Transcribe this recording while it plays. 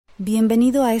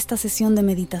Bienvenido a esta sesión de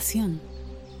meditación.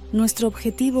 Nuestro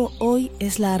objetivo hoy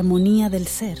es la armonía del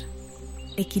ser,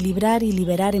 equilibrar y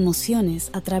liberar emociones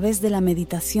a través de la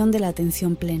meditación de la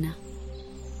atención plena.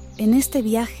 En este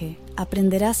viaje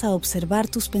aprenderás a observar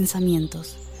tus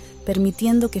pensamientos,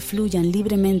 permitiendo que fluyan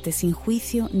libremente sin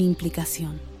juicio ni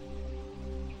implicación.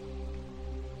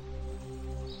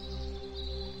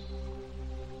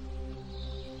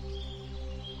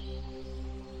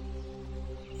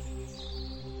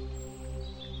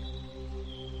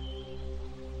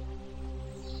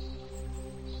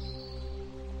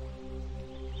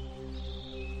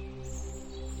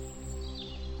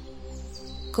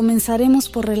 Comenzaremos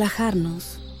por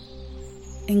relajarnos.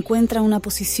 Encuentra una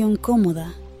posición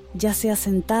cómoda, ya sea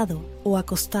sentado o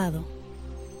acostado.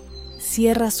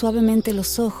 Cierra suavemente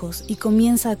los ojos y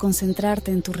comienza a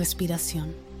concentrarte en tu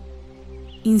respiración.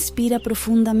 Inspira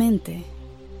profundamente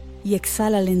y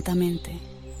exhala lentamente.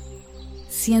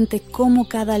 Siente cómo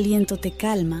cada aliento te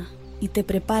calma y te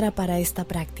prepara para esta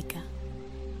práctica.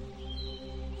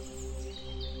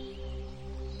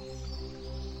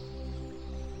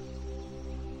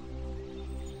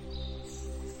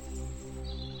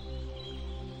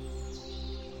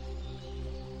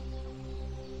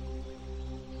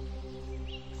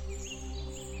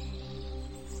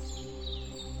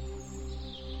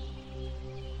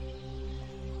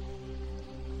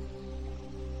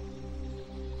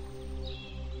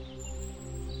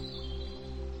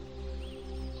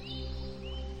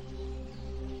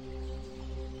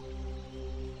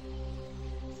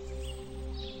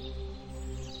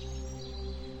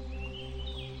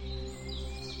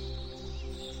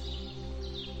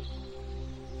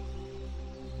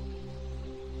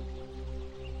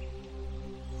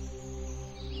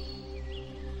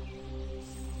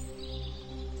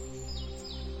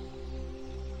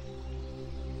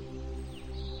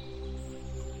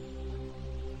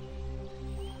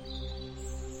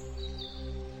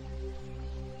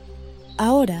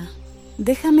 Ahora,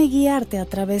 déjame guiarte a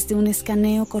través de un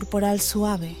escaneo corporal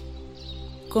suave.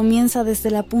 Comienza desde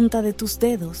la punta de tus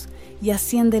dedos y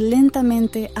asciende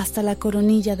lentamente hasta la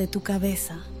coronilla de tu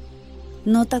cabeza.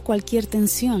 Nota cualquier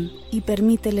tensión y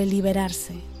permítele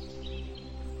liberarse.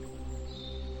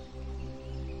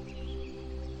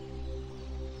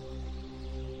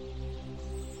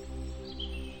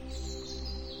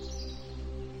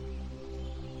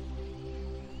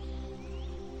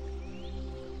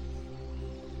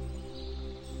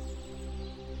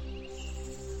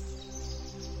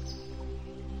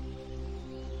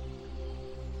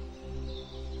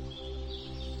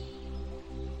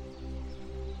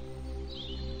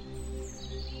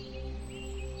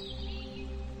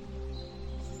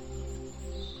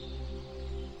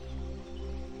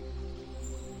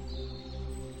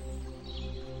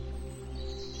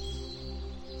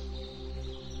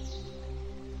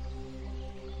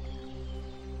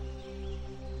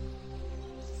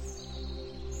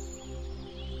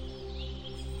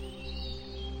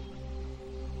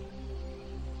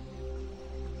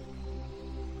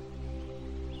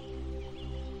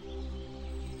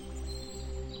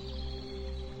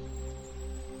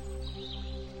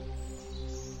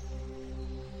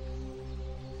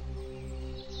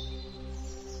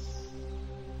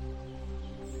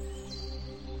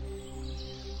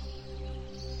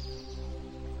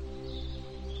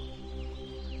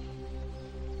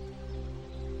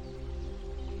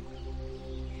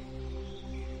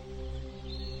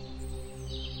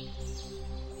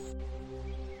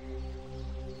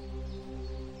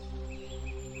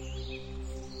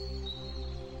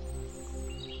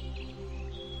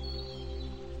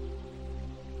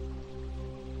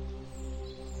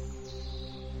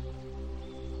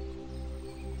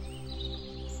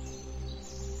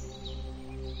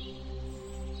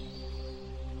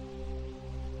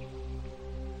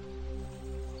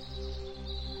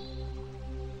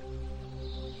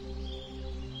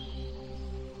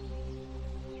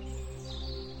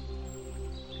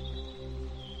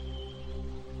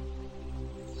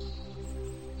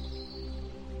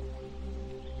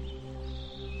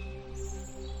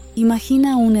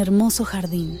 Imagina un hermoso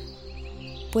jardín.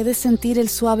 Puedes sentir el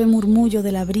suave murmullo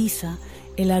de la brisa,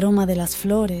 el aroma de las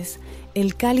flores,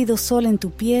 el cálido sol en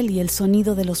tu piel y el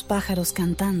sonido de los pájaros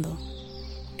cantando.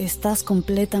 Estás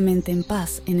completamente en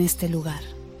paz en este lugar.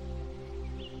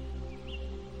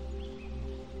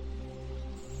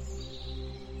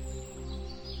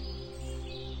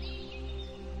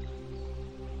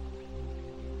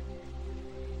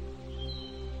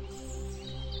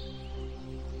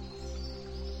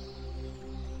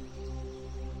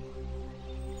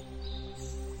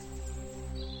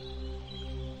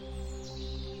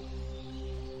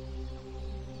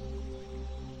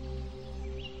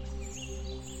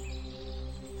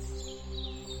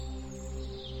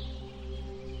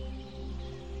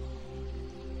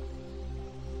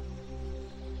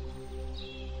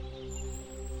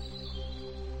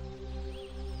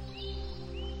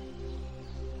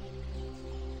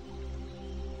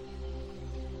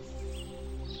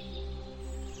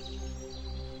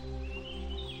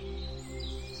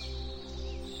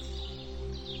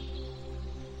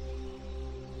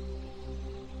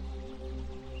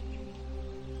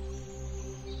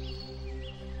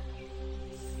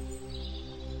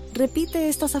 Repite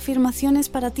estas afirmaciones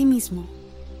para ti mismo.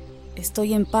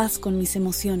 Estoy en paz con mis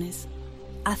emociones.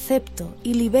 Acepto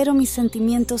y libero mis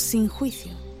sentimientos sin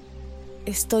juicio.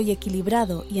 Estoy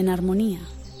equilibrado y en armonía.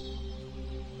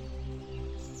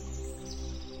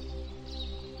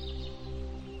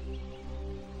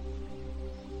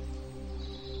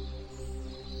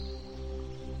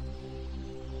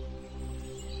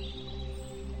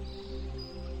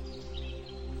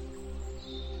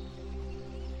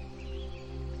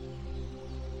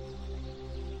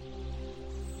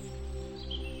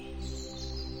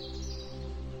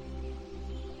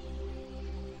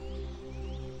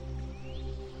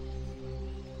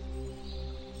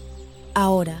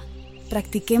 Ahora,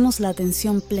 practiquemos la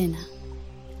atención plena.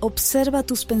 Observa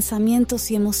tus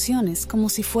pensamientos y emociones como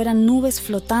si fueran nubes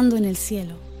flotando en el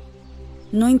cielo.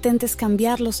 No intentes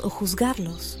cambiarlos o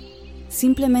juzgarlos.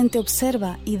 Simplemente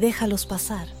observa y déjalos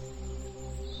pasar.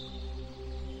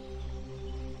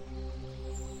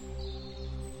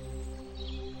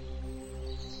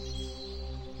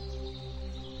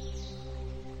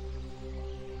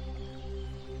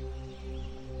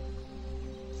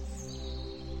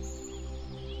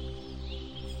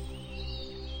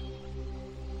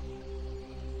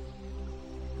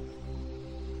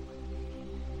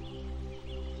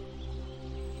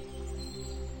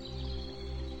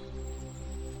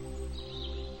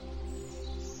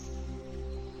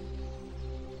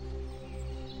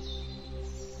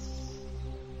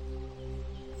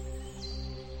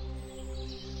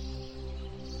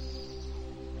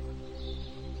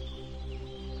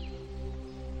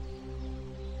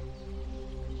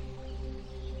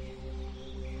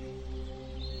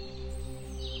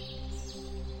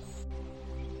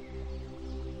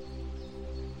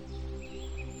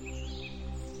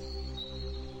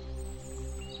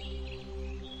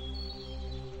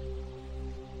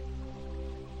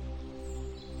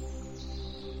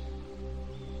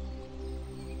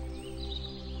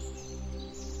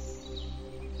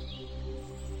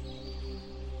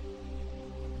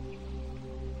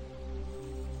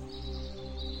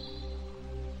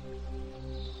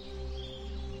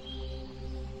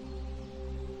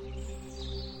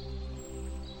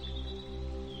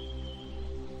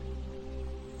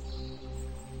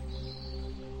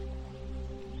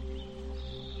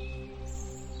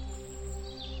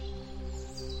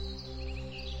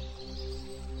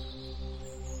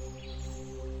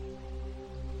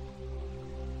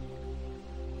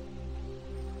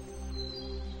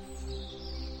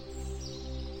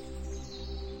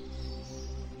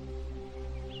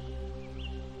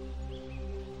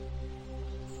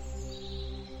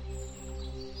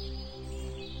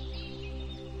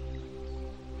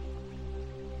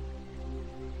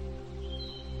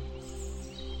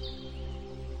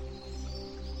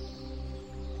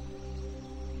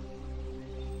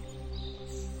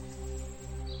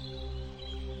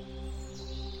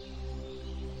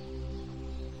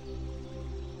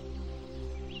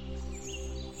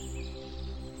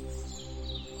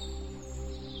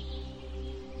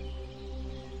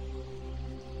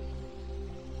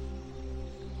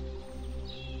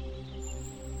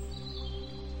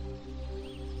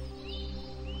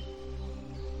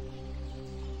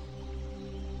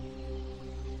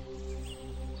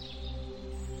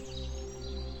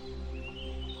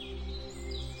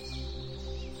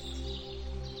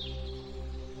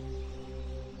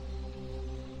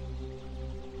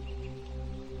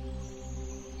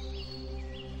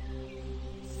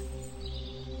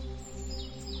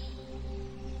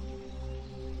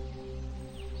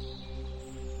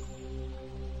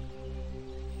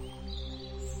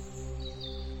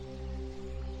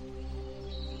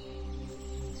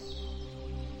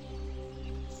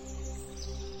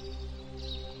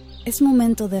 Es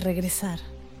momento de regresar.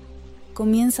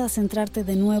 Comienza a centrarte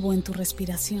de nuevo en tu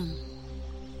respiración.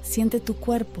 Siente tu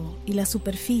cuerpo y la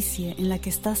superficie en la que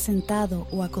estás sentado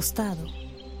o acostado.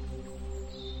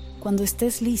 Cuando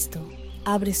estés listo,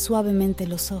 abre suavemente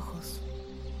los ojos.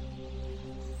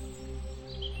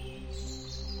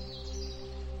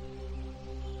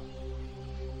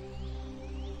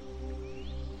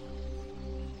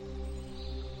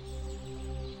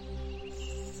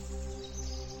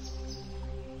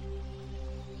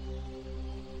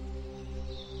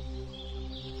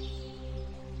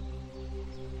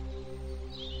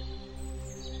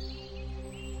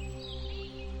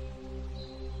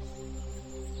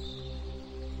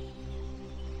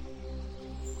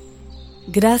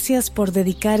 Gracias por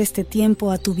dedicar este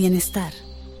tiempo a tu bienestar.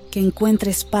 Que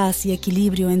encuentres paz y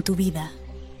equilibrio en tu vida.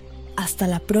 Hasta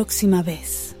la próxima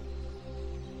vez.